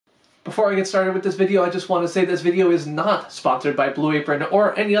Before I get started with this video, I just want to say this video is not sponsored by Blue Apron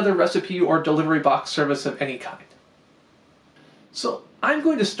or any other recipe or delivery box service of any kind. So I'm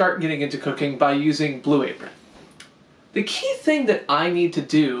going to start getting into cooking by using Blue Apron. The key thing that I need to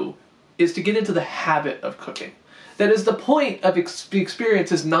do is to get into the habit of cooking. That is, the point of the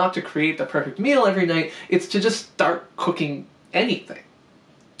experience is not to create the perfect meal every night, it's to just start cooking anything.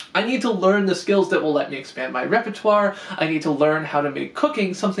 I need to learn the skills that will let me expand my repertoire. I need to learn how to make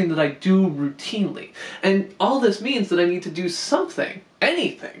cooking something that I do routinely. And all this means that I need to do something,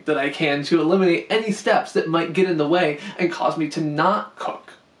 anything that I can to eliminate any steps that might get in the way and cause me to not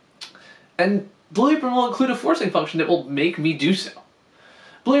cook. And Blue Apron will include a forcing function that will make me do so.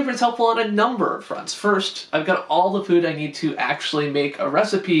 Blue Apron is helpful on a number of fronts. First, I've got all the food I need to actually make a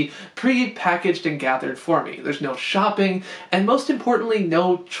recipe pre-packaged and gathered for me. There's no shopping, and most importantly,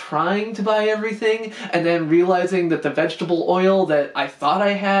 no trying to buy everything and then realizing that the vegetable oil that I thought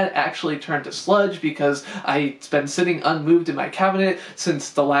I had actually turned to sludge because it's been sitting unmoved in my cabinet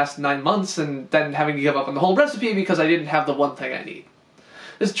since the last 9 months, and then having to give up on the whole recipe because I didn't have the one thing I need.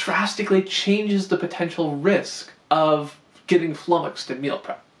 This drastically changes the potential risk of getting flummoxed in meal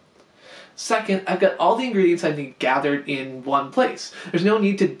prep. Second, I've got all the ingredients I need gathered in one place. There's no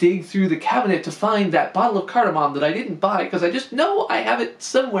need to dig through the cabinet to find that bottle of cardamom that I didn't buy because I just know I have it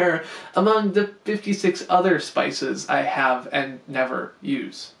somewhere among the 56 other spices I have and never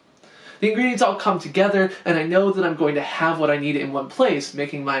use. The ingredients all come together and I know that I'm going to have what I need in one place,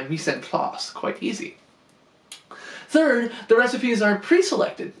 making my mise en place quite easy. Third, the recipes are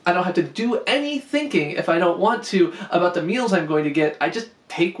pre-selected. I don't have to do any thinking if I don't want to about the meals I'm going to get. I just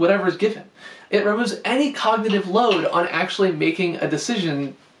take whatever's given. It removes any cognitive load on actually making a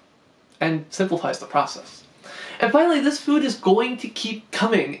decision and simplifies the process. And finally, this food is going to keep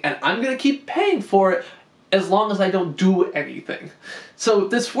coming, and I'm going to keep paying for it as long as I don't do anything. So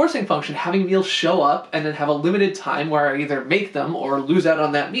this forcing function, having meals show up and then have a limited time where I either make them or lose out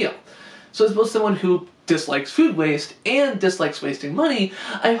on that meal. So as both someone who dislikes food waste and dislikes wasting money,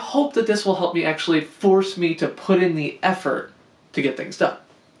 I hope that this will help me actually force me to put in the effort to get things done.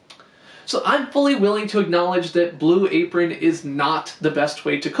 So I'm fully willing to acknowledge that Blue Apron is not the best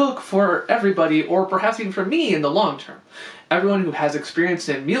way to cook for everybody, or perhaps even for me in the long term. Everyone who has experience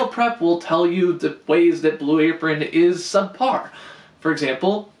in meal prep will tell you the ways that Blue Apron is subpar. For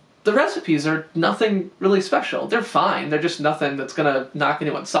example, the recipes are nothing really special. They're fine, they're just nothing that's gonna knock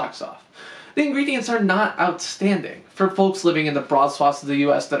anyone's socks off. The ingredients are not outstanding. For folks living in the broad swaths of the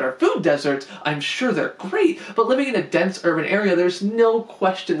US that are food deserts, I'm sure they're great, but living in a dense urban area, there's no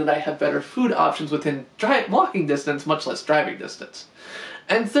question that I have better food options within walking distance, much less driving distance.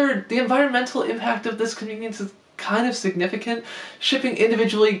 And third, the environmental impact of this convenience is kind of significant. Shipping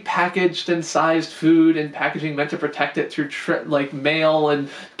individually packaged and sized food and packaging meant to protect it through mail and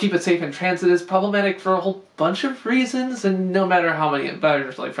keep it safe in transit is problematic for a whole bunch of reasons, and no matter how many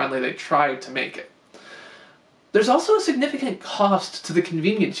environmentally friendly they try to make it. There's also a significant cost to the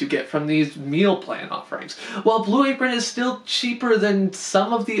convenience you get from these meal plan offerings. While Blue Apron is still cheaper than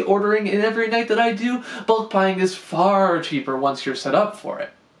some of the ordering in every night that I do, bulk buying is far cheaper once you're set up for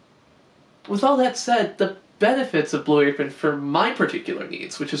it. With all that said, the benefits of Blue Apron for my particular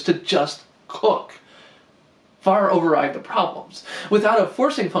needs, which is to just cook, far override the problems. Without a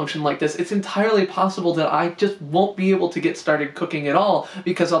forcing function like this, it's entirely possible that I just won't be able to get started cooking at all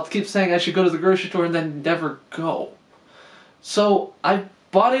because I'll keep saying I should go to the grocery store and then never go. So I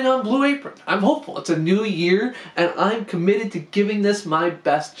bought in on Blue Apron. I'm hopeful. It's a new year and I'm committed to giving this my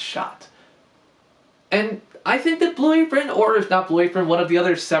best shot. And I think that Blue Apron, or if not Blue Apron, one of the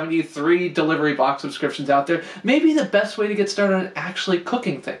other 73 delivery box subscriptions out there, may be the best way to get started on actually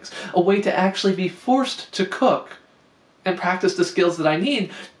cooking things. A way to actually be forced to cook and practice the skills that I need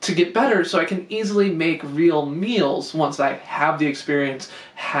to get better so I can easily make real meals once I have the experience,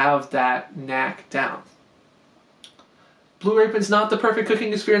 have that knack down. Blue Apron's not the perfect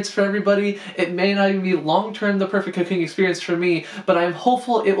cooking experience for everybody. It may not even be long-term the perfect cooking experience for me, but I'm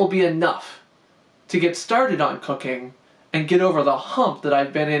hopeful it will be enough to get started on cooking and get over the hump that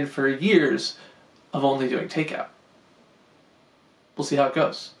I've been in for years of only doing takeout. We'll see how it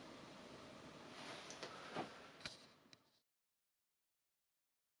goes.